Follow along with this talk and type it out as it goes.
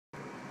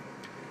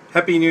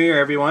Happy New Year,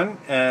 everyone.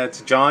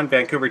 It's John,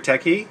 Vancouver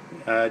Techie,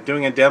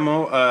 doing a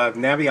demo of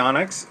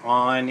Navionics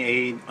on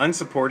a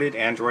unsupported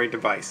Android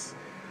device.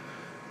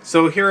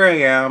 So here I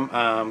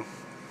am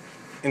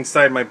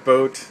inside my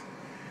boat,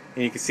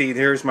 and you can see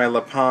here's my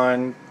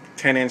Lapon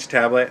 10-inch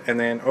tablet, and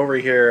then over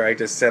here I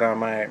just set on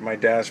my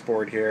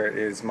dashboard here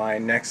is my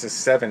Nexus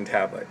 7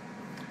 tablet.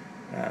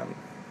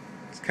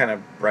 It's kind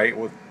of bright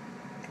with,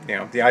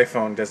 the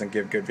iPhone doesn't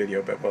give good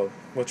video, but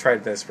we'll try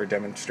this for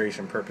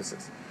demonstration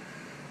purposes.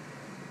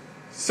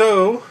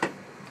 So,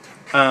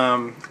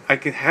 I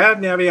could have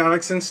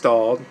Navionics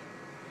installed,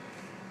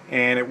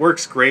 and it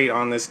works great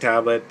on this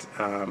tablet.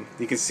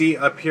 You can see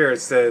up here it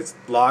says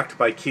locked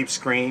by Keep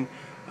Screen.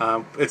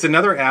 It's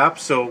another app,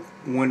 so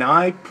when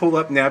I pull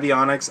up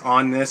Navionics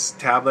on this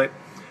tablet,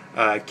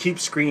 Keep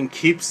Screen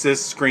keeps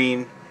this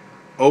screen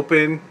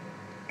open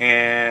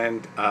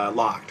and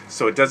locked.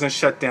 So it doesn't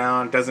shut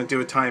down, doesn't do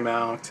a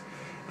timeout.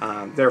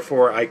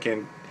 Therefore, I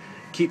can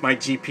keep my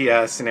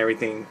GPS and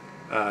everything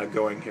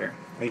going here.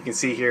 You can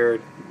see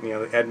here,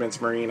 Edmonds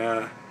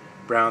Marina,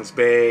 Browns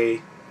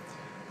Bay,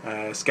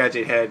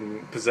 Skagit Head,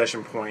 and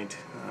Possession Point,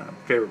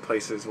 favorite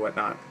places,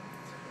 whatnot.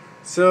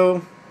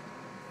 So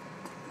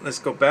let's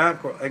go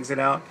back. We'll exit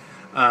out.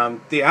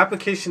 The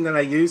application that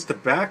I use to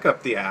back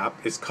up the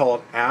app is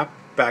called App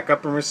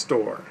Backup and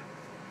Restore.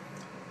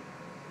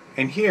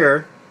 And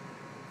here,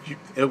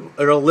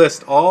 it'll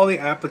list all the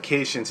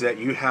applications that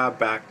you have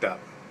backed up.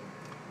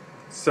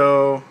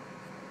 So,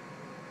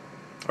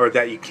 or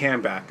that you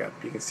can back up.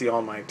 You can see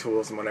all my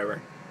tools and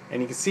whatever.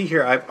 And you can see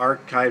here I've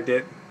archived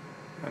it.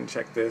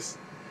 Uncheck this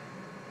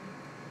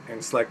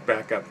and select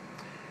backup.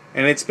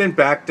 And it's been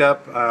backed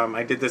up.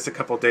 I did this a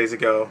couple days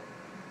ago,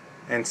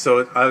 and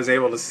so I was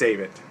able to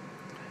save it.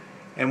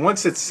 And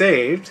once it's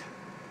saved,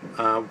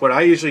 what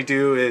I usually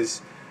do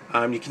is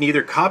you can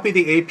either copy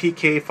the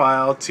APK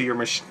file to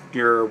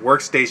your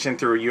workstation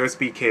through a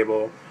USB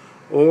cable,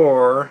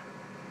 or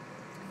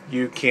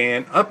you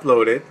can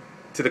upload it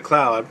to the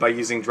cloud by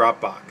using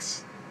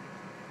Dropbox.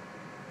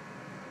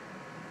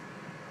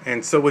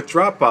 And so with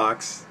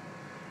Dropbox,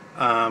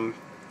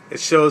 it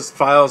shows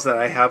files that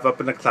I have up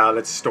in the cloud.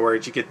 It's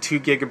storage. You get 2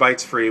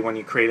 gigabytes free when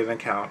you create an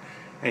account.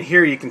 And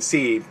here you can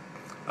see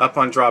up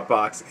on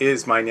Dropbox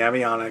is my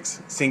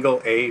Navionics single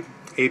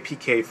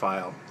APK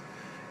file.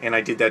 And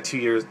I did that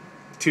 2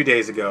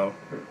 days ago,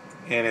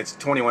 and it's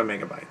 21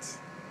 megabytes.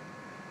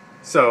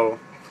 So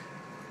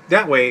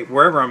that way,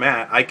 wherever I'm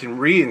at, I can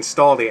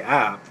reinstall the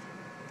app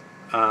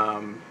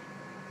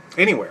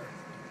anywhere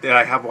that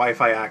I have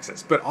Wi-Fi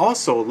access. But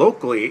also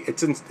locally,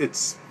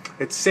 it's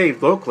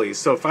saved locally.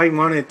 So if I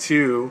wanted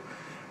to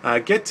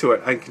get to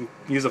it, I can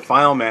use a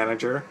file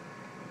manager.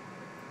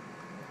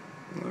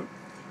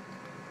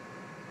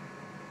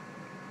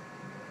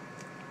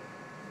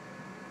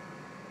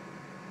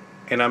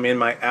 And I'm in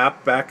my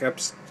App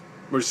Backups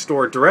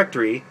Restore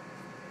directory.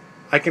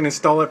 I can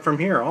install it from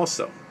here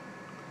also.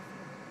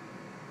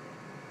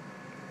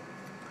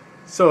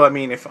 So I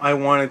mean, if I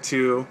wanted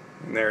to,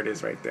 and there it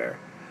is right there.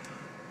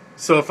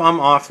 So if I'm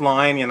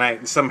offline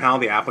and somehow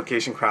the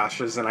application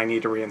crashes and I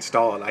need to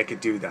reinstall it, I could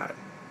do that,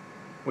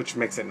 which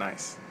makes it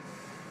nice.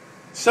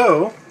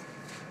 So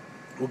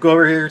we'll go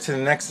over here to the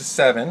Nexus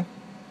 7,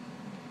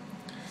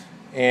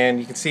 and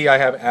you can see I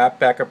have App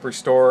Backup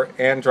Restore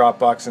and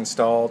Dropbox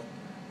installed,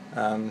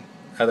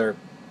 other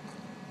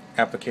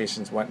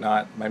applications,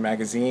 whatnot, my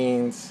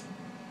magazines.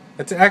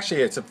 It's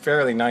a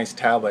fairly nice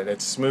tablet.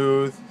 It's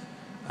smooth,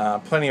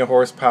 plenty of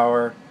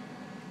horsepower.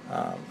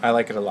 I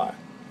like it a lot.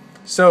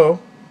 So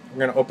we're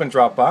going to open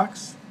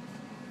Dropbox,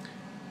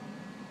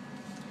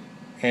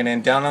 and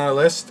then down on the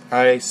list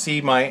I see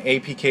my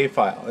APK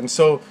file. And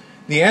so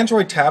the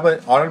Android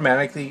tablet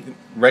automatically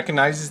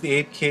recognizes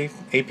the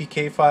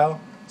APK file.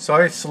 So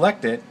I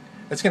select it.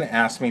 It's going to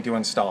ask me to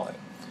install it.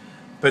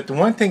 But the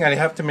one thing I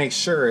have to make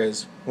sure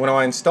is when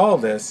I install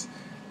this,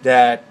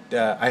 that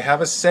I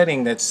have a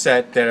setting that's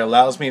set that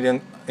allows me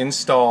to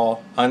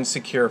install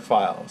unsecure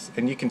files,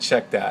 and you can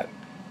check that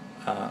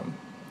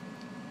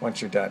once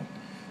you're done.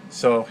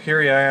 So here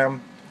I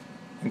am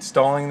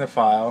installing the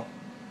file,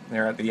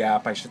 there at the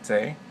app I should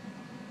say,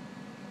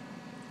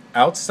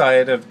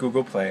 outside of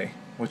Google Play,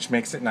 which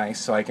makes it nice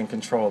so I can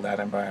control that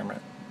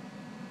environment.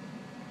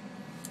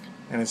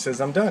 And it says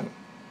I'm done.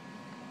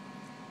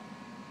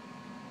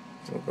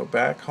 So we'll go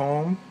back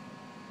home.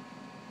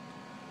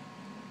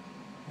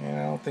 And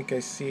I don't think I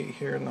see it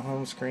here in the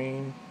home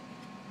screen.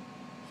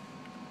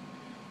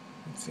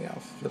 Let's see, I'll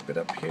flip it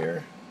up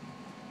here.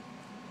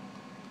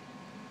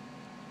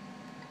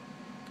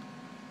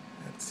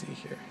 Let's see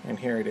here. And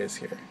here it is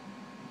here.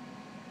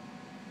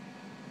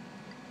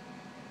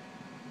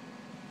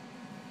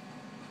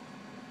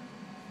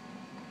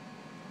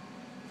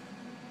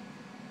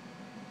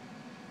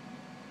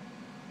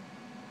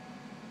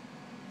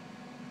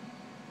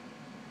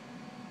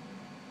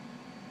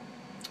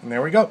 And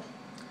there we go.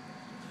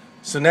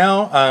 So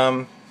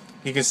now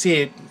you can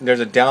see it, there's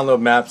a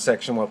download map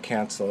section we'll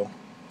cancel.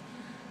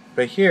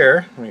 But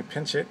here, let me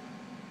pinch it.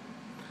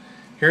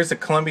 Here's the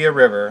Columbia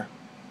River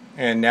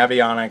and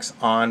Navionics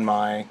on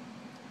my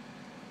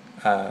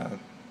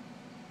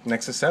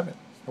Nexus 7.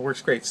 It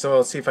works great. So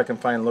I'll see if I can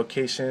find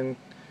location,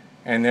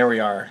 and there we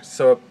are.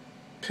 So it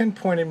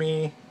pinpointed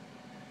me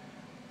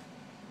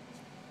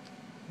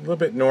a little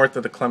bit north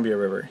of the Columbia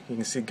River. You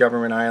can see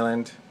Government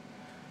Island.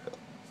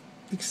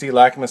 You can see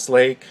Lacamas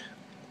Lake,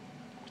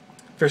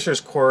 Fisher's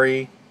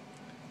Quarry,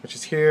 which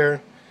is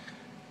here,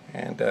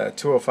 and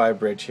 205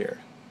 Bridge here.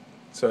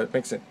 So it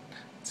makes it,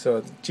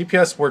 so the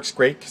GPS works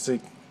great because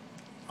it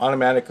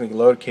automatically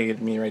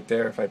located me right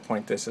there. If I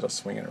point this, it'll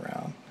swing it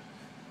around.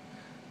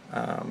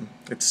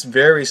 It's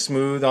very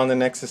smooth on the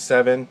Nexus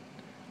 7.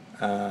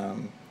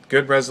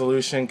 Good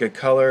resolution, good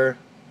color.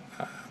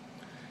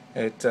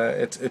 It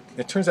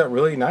turns out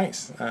really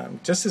nice,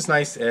 just as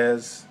nice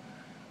as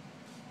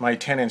my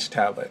 10-inch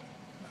tablet.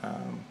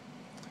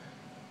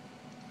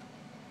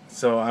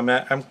 So I'm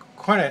at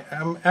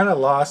a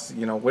loss,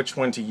 you know, which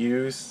one to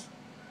use.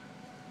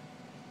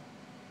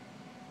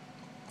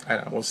 I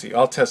don't know. We'll see.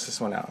 I'll test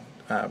this one out.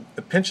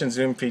 The pinch and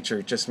zoom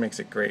feature just makes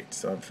it great.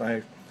 So if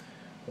I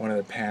wanted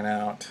to pan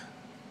out,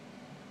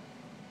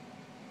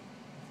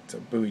 it's a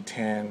buoy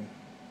 10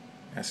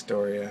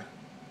 Astoria.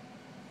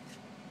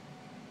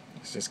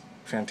 It's just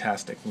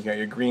fantastic. You got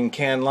your green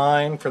can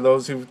line for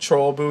those who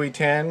troll buoy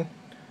 10.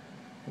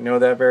 You know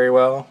that very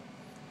well.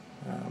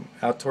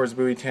 Out towards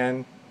buoy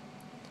 10.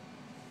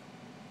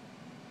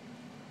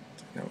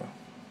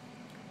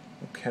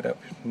 We'll head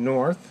up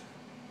north.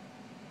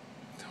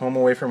 Home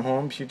away from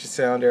home, Puget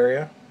Sound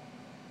area.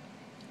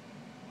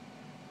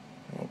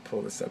 And we'll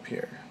pull this up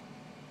here.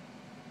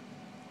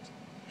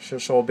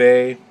 Shoal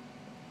Bay.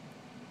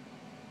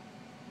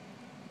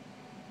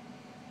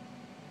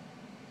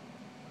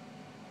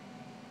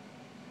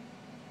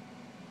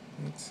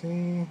 Let's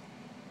see.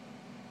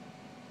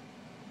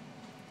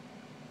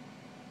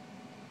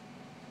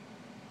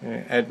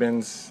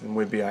 Edmonds and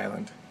Whidbey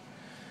Island.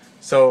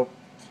 So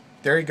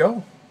there you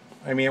go.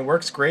 I mean, it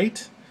works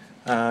great.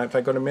 If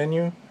I go to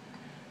menu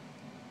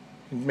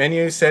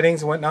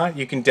settings and whatnot,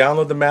 you can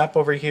download the map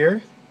over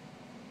here.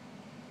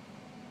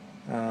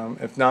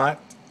 If not,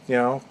 you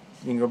know,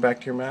 you can go back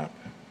to your map.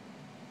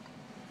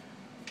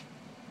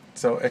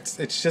 So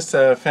it's just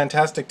a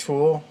fantastic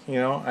tool. You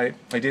know, I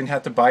didn't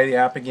have to buy the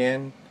app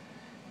again,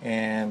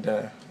 and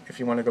if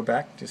you want to go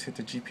back, just hit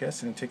the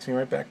GPS and it takes me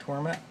right back to where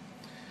I'm at.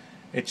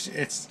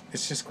 It's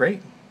just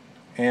great.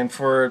 And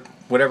for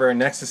whatever a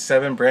Nexus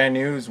 7 brand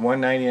new is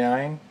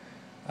 $199,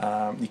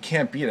 you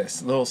can't beat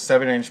this little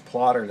 7-inch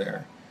plotter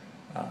there.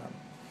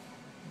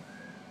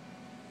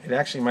 It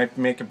actually might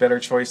make a better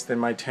choice than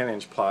my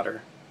 10-inch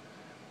plotter,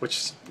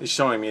 which is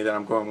showing me that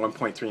I'm going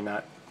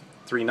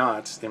 1.3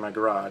 knots in my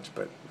garage,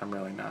 but I'm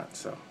really not.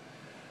 So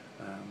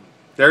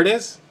there it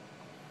is,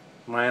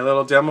 my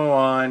little demo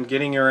on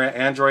getting your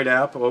Android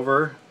app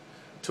over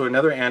to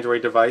another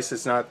Android device.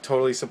 It's not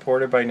totally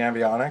supported by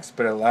Navionics,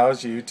 but it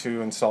allows you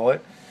to install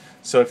it.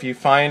 So if you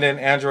find an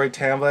Android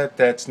tablet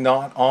that's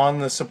not on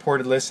the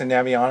supported list in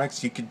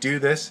Navionics, you could do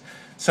this.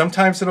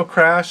 Sometimes it'll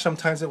crash,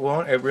 sometimes it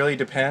won't. It really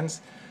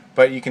depends,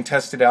 but you can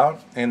test it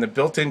out. And the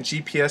built-in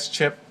GPS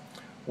chip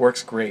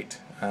works great.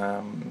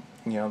 You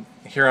know,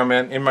 here I'm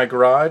in my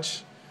garage,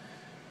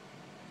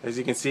 as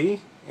you can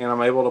see, and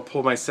I'm able to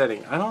pull my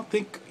setting. I don't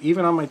think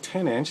even on my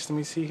 10-inch, let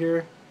me see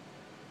here.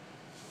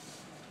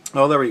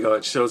 Oh, there we go.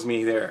 It shows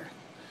me there.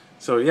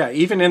 So yeah,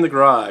 even in the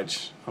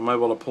garage, I'm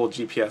able to pull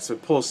GPS.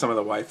 It pulls some of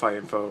the Wi-Fi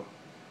info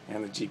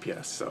and the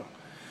GPS. So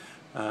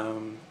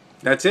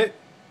that's it.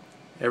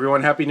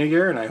 Everyone, Happy New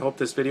Year, and I hope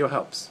this video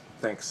helps.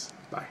 Thanks.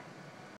 Bye.